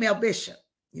to a female bishop.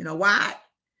 You know why?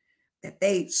 That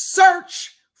they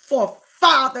search for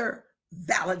father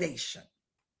validation.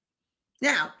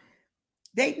 Now,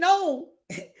 they know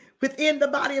within the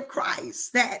body of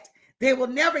Christ that they will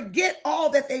never get all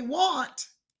that they want,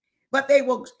 but they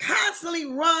will constantly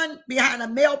run behind a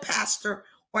male pastor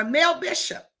or male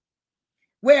bishop,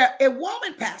 where a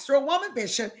woman pastor or woman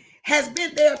bishop has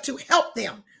been there to help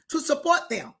them, to support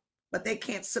them, but they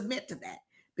can't submit to that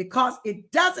because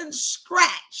it doesn't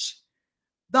scratch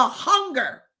the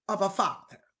hunger of a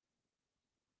father.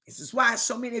 This is why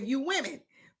so many of you women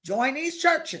join these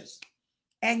churches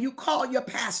and you call your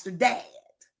pastor dad,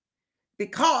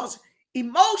 because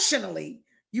emotionally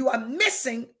you are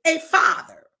missing a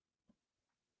father.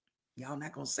 Y'all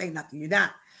not gonna say nothing. You're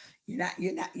not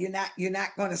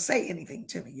going to say anything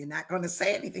to me. You're not going to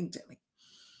say anything to me.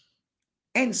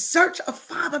 In search of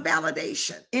father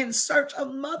validation, in search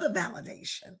of mother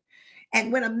validation.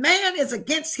 And when a man is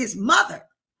against his mother,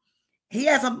 he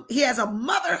has a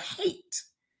mother hate.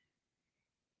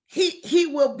 He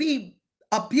will be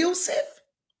abusive.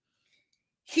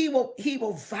 He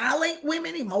will violate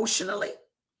women emotionally.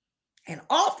 And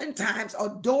oftentimes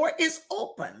a door is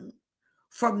open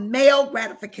for male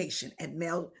gratification and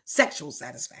male sexual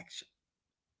satisfaction.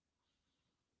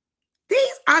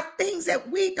 These are things that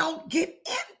we don't get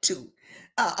into.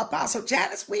 Apostle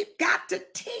Janice, we've got to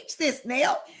teach this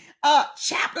now.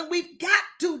 Chaplain, we've got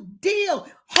to deal.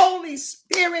 Holy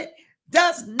Spirit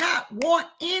does not want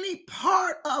any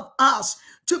part of us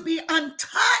to be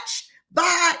untouched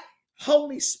by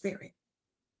Holy Spirit.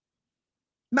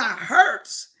 My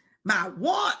hurts, my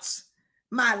wants,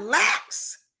 my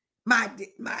lacks, my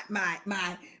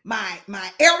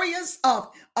areas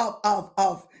of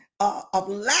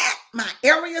lack, my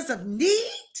areas of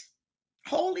need.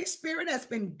 Holy Spirit has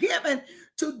been given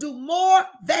to do more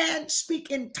than speak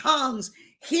in tongues,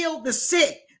 heal the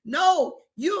sick. No,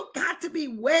 you got to be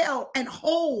well and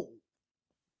whole.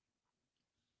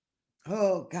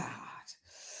 Oh God.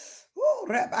 Oh,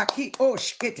 Rabaki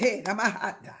Oshkete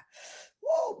Namahada.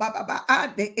 Oh, Baba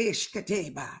Ade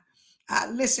Eshketeba.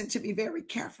 Listen to me very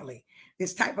carefully.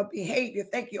 This type of behavior,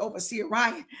 thank you, Overseer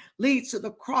Ryan, leads to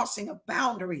the crossing of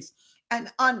boundaries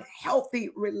and unhealthy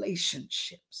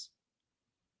relationships.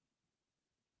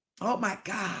 Oh my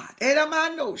God.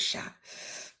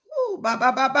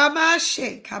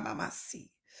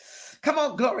 Come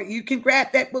on, Glory. You can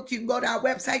grab that book. You can go to our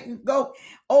website. You can go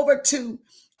over to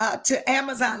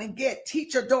Amazon and get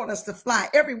Teach Your Daughters to Fly.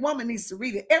 Every woman needs to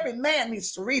read it. Every man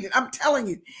needs to read it. I'm telling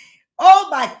you. Oh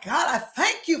my God, I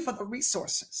thank you for the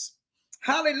resources.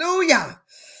 Hallelujah.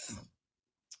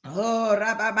 Oh,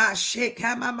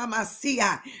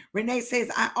 Renee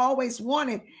says, I always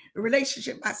wanted the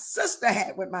relationship my sister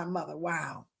had with my mother.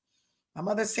 Wow. My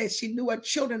mother said she knew her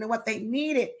children and what they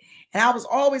needed. And I was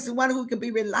always the one who could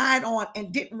be relied on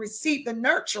and didn't receive the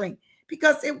nurturing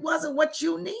because it wasn't what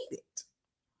you needed.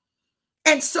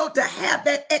 And so to have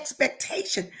that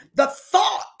expectation, the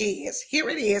thought is, here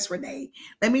it is, Renee.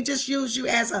 Let me just use you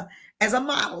as a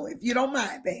model, if you don't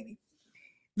mind, baby.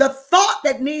 The thought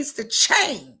that needs to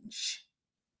change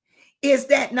is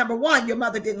that, number one, your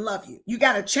mother didn't love you. You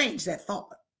got to change that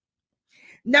thought.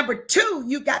 Number two,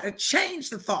 you got to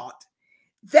change the thought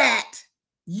that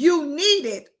you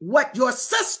needed what your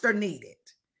sister needed.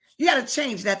 You got to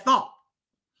change that thought.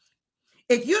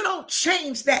 If you don't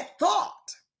change that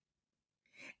thought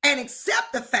and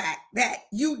accept the fact that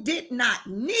you did not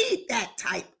need that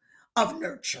type of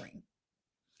nurturing,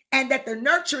 and that the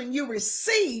nurturing you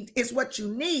received is what you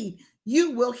need,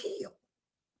 you will heal.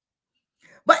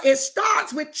 But it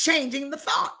starts with changing the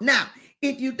thought. Now,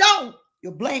 if you don't,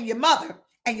 you'll blame your mother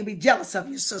and you'll be jealous of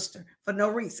your sister for no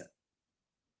reason.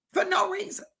 For no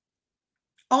reason.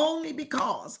 Only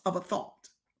because of a thought.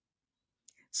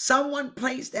 Someone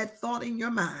placed that thought in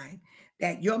your mind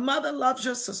that your mother loves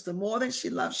your sister more than she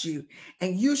loves you,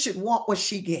 and you should want what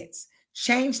she gets.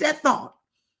 Change that thought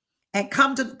and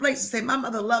come to the place and say, my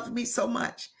mother loved me so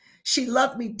much. She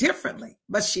loved me differently,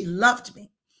 but she loved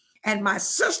me. And my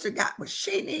sister got what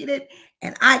she needed,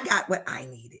 and I got what I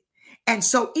needed. And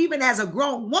so even as a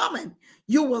grown woman,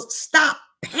 you will stop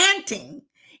panting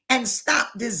and stop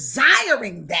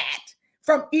desiring that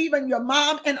from even your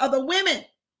mom and other women,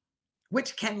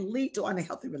 which can lead to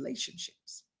unhealthy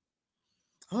relationships.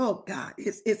 Oh, God,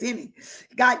 it's in it.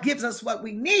 God gives us what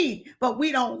we need, but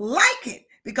we don't like it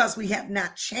because we have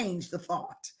not changed the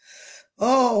thought.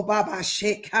 Oh, Baba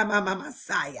Sheikh, Mama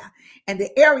Messiah. And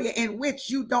the area in which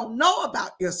you don't know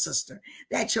about your sister,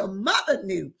 that your mother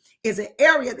knew, is an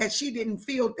area that she didn't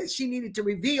feel that she needed to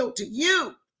reveal to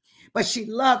you. But she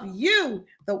loved you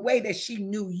the way that she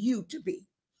knew you to be.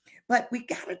 But we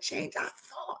got to change our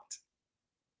thought.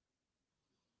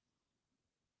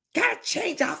 Got to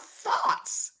change our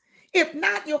thoughts. If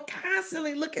not, you'll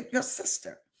constantly look at your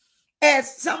sister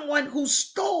as someone who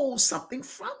stole something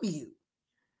from you.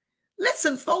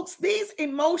 Listen, folks, these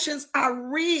emotions are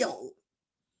real,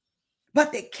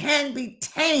 but they can be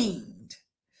tamed.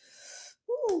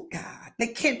 Oh, God, they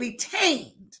can be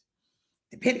tamed,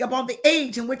 depending upon the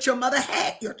age in which your mother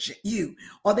had you,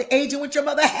 or the age in which your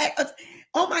mother had us.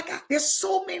 Oh, my God, there's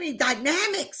so many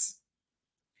dynamics.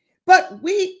 But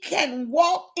we can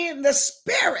walk in the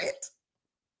Spirit,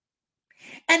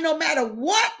 and no matter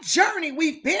what journey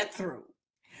we've been through,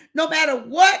 no matter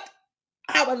what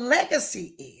our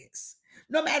legacy is,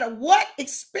 no matter what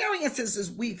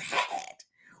experiences we've had,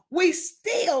 we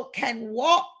still can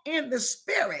walk in the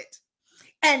Spirit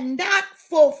and not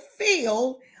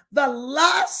fulfill the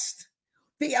lust,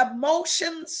 the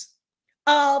emotions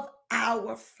of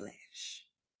our flesh.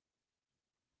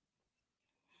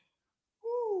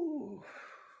 Ooh.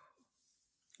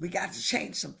 We got to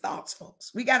change some thoughts,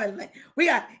 folks.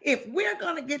 If we're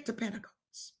going to get to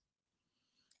Pentecost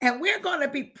and we're going to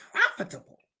be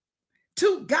profitable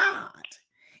to God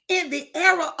in the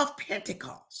era of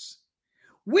Pentecost,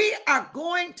 we are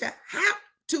going to have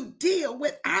to deal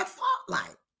with our thought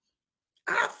life.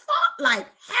 Our thought life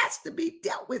has to be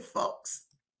dealt with, folks.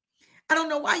 I don't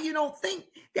know why you don't think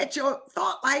that your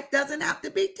thought life doesn't have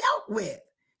to be dealt with.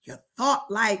 Your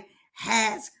thought life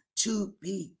has to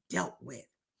be dealt with.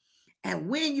 And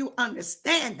when you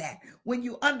understand that, when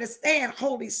you understand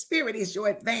Holy Spirit is your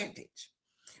advantage,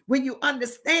 when you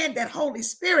understand that Holy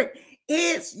Spirit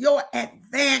is your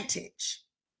advantage,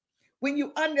 when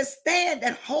you understand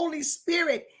that Holy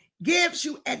Spirit gives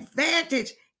you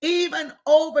advantage even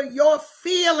over your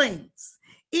feelings,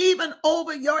 even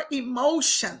over your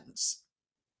emotions.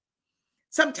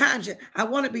 Sometimes I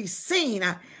want to be seen.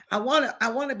 I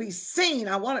want to be seen.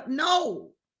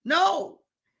 No.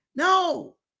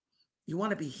 You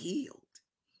want to be healed.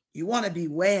 You want to be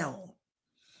well.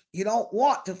 You don't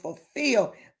want to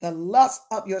fulfill the lust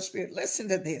of your spirit. Listen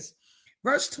to this.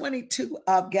 Verse 22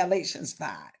 of Galatians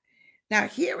 5. Now,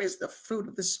 here is the fruit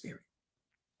of the Spirit: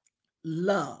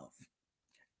 love,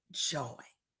 joy,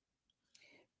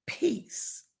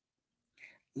 peace,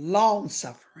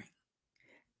 long-suffering,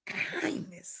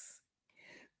 kindness,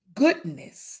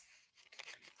 goodness,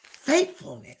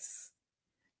 faithfulness,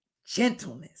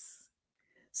 gentleness,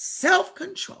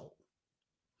 self-control.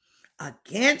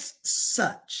 Against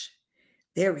such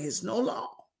there is no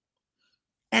law.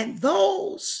 And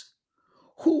those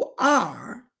who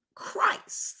are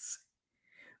Christ's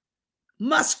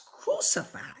must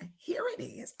crucify, here it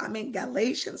is, I'm in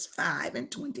Galatians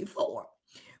 5:24,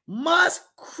 must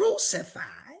crucify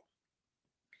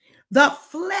the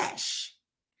flesh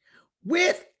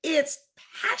with its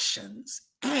passions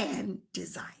and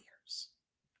desires.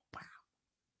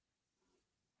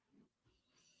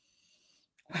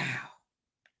 Wow.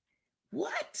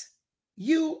 What?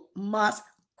 You must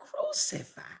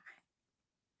crucify.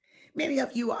 Many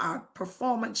of you are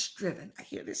performance driven. I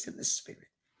hear this in the spirit.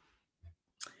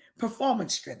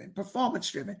 Performance driven.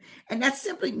 And that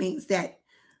simply means that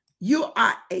you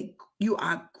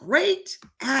are great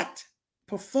at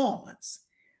performance,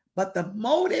 but the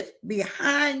motive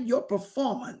behind your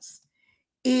performance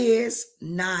is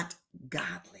not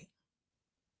godly.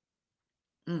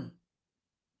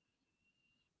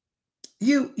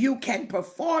 You can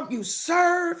perform, you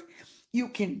serve, you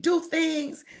can do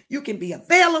things, you can be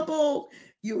available,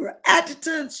 you are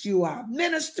adjutants, you are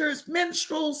ministers,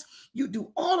 minstrels, you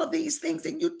do all of these things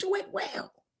and you do it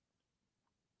well.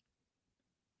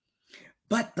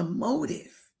 But the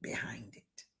motive behind it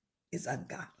is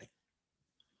ungodly.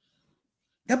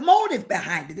 The motive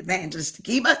behind it, Evangelist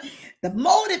Takeba, the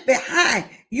motive behind,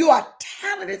 you are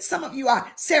talented. Some of you are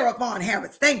Sarah Vaughn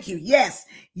Harris. Thank you. Yes.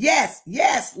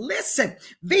 Listen,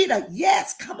 Vita.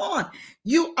 Yes. Come on.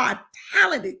 You are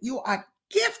talented. You are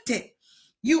gifted.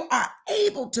 You are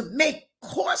able to make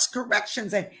course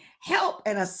corrections and help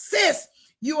and assist.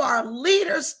 You are a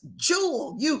leader's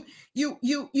jewel. You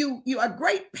are a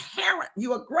great parent.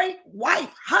 You are a great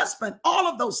wife, husband, all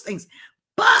of those things.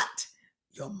 But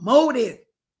your motive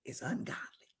is ungodly.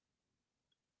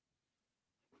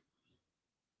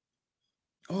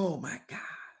 Oh my God.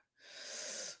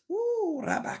 Ooh,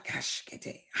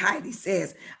 Rabakashkete. Heidi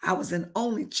says, I was an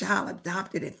only child,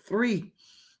 adopted at 3.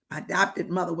 My adopted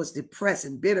mother was depressed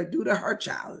and bitter due to her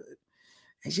childhood.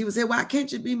 And she would say, why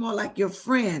can't you be more like your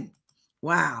friend?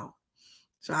 Wow.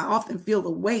 So I often feel the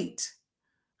weight.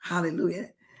 Hallelujah.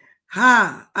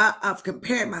 I've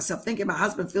compared myself, thinking my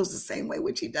husband feels the same way,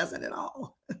 which he doesn't at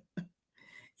all.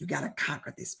 You got to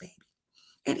conquer this, baby.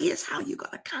 And here's how you're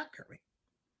going to conquer it.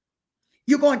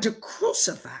 You're going to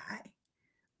crucify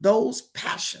those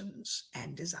passions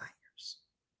and desires.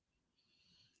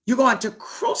 You're going to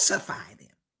crucify them.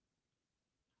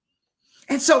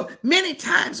 And so many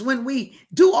times when we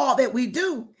do all that we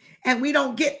do and we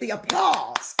don't get the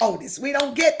applause, Otis, we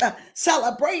don't get the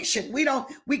celebration, we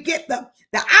get the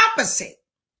opposite.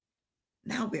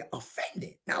 Now we're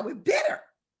offended. Now we're bitter.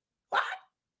 What?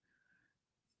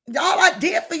 All I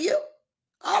did for you,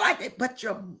 all I did, but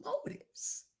your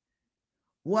motives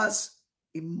was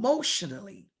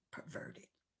emotionally perverted.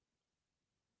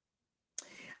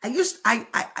 I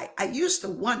used to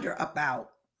wonder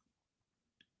about,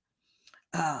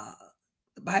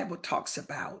 the Bible talks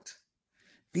about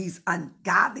these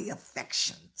ungodly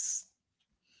affections.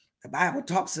 The Bible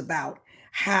talks about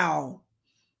how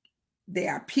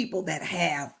there are people that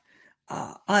have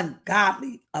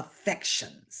ungodly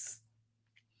affections.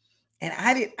 And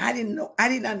I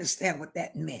didn't understand what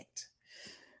that meant.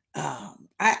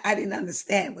 I didn't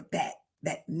understand what that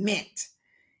meant,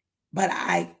 but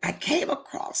I came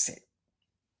across it.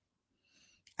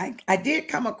 I did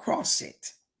come across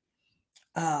it.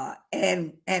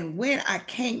 And when I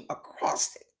came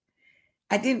across it,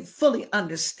 I didn't fully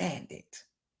understand it.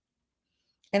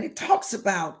 And it talks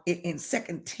about it in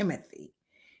 2 Timothy.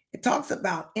 It talks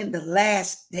about in the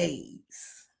last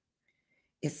days.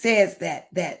 It says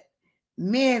that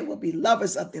men will be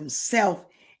lovers of themselves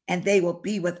and they will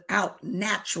be without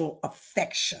natural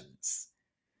affections,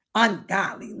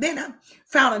 ungodly. Then I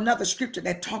found another scripture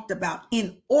that talked about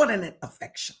inordinate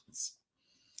affections.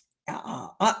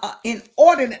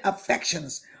 Inordinate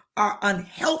affections are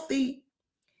unhealthy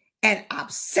and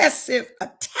obsessive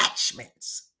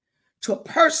attachments to a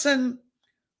person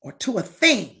or to a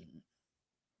thing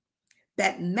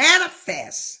that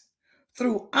manifests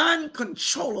through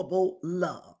uncontrollable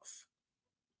love.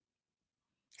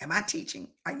 Am I teaching?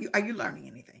 Are you learning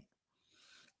anything?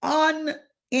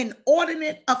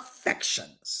 Inordinate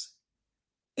affections.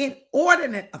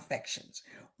 Inordinate affections.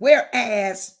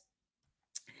 Whereas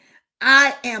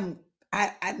I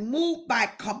move by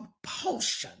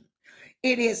compulsion.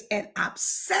 It is an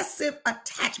obsessive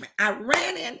attachment. I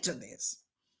ran into this.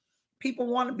 People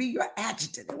want to be your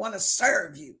adjutant. They want to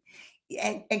serve you.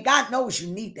 And God knows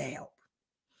you need the help.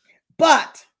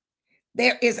 But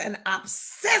there is an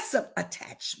obsessive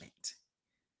attachment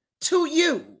to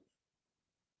you.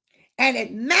 And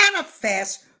it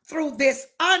manifests through this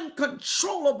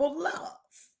uncontrollable love.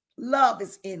 Love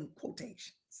is in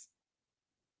quotations.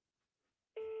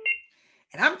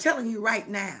 And I'm telling you right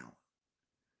now,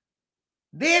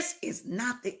 this is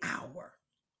not the hour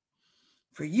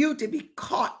for you to be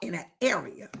caught in an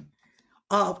area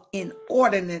of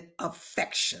inordinate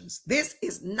affections. This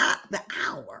is not the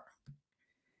hour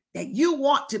that you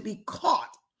want to be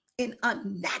caught in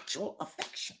unnatural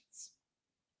affections.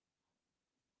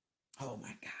 Oh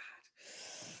my God.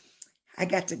 I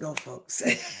got to go, folks.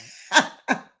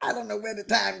 I don't know where the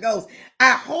time goes.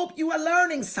 I hope you are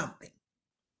learning something.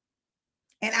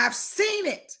 And I've seen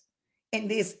it in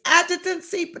this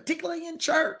adjutancy, particularly in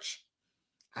church.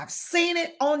 I've seen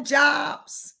it on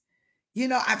jobs. You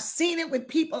know, I've seen it when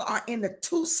people are in the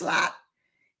 2 slot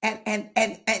and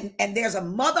there's a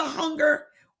mother hunger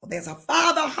or there's a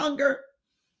father hunger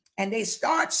and they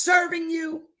start serving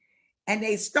you and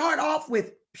they start off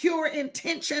with pure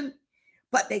intention,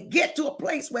 but they get to a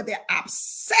place where they're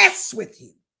obsessed with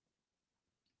you.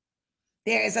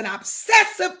 There is an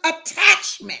obsessive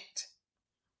attachment.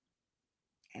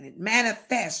 And it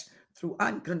manifests through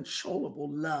uncontrollable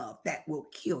love that will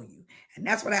kill you. And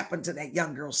that's what happened to that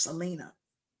young girl, Selena.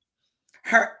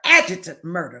 Her adjutant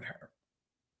murdered her.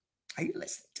 Are you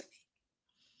listening to me?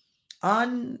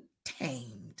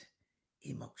 Untamed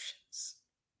emotions.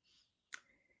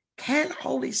 Can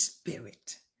Holy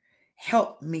Spirit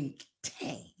help me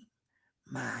tame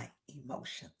my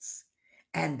emotions?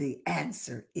 And the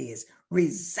answer is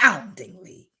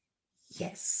resoundingly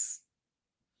yes.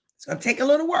 It's going to take a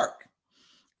little work.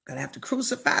 Going to have to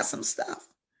crucify some stuff.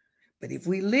 But if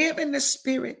we live in the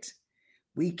Spirit,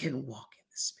 we can walk in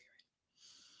the Spirit.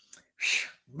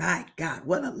 Whew, my God,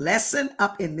 what a lesson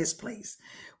up in this place.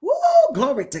 Woo,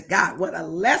 glory to God. What a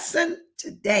lesson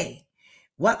today.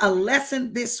 What a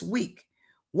lesson this week.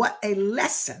 What a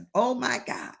lesson. Oh my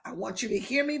God. I want you to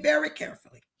hear me very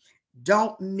carefully.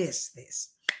 Don't miss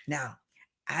this. Now,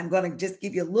 I'm going to just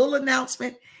give you a little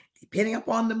announcement, depending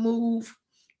upon the move.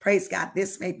 Praise God.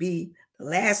 This may be the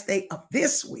last day of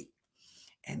this week.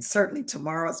 And certainly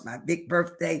tomorrow is my big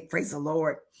birthday. Praise the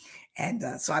Lord. And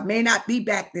so I may not be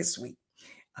back this week.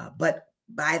 But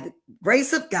by the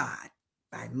grace of God,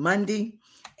 by Monday,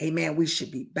 amen, we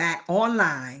should be back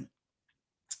online.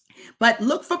 But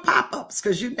look for pop-ups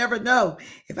because you never know.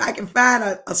 If I can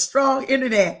find a strong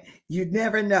internet, you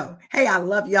never know. Hey, I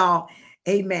love y'all.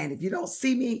 Amen. If you don't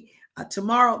see me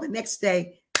tomorrow, the next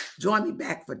day, join me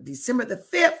back for December the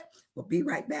 5th. We'll be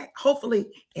right back, hopefully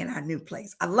in our new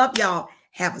place. I love y'all.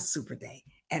 Have a super day.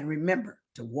 And remember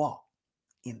to walk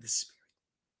in the Spirit.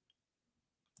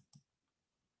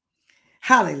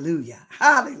 Hallelujah.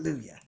 Hallelujah.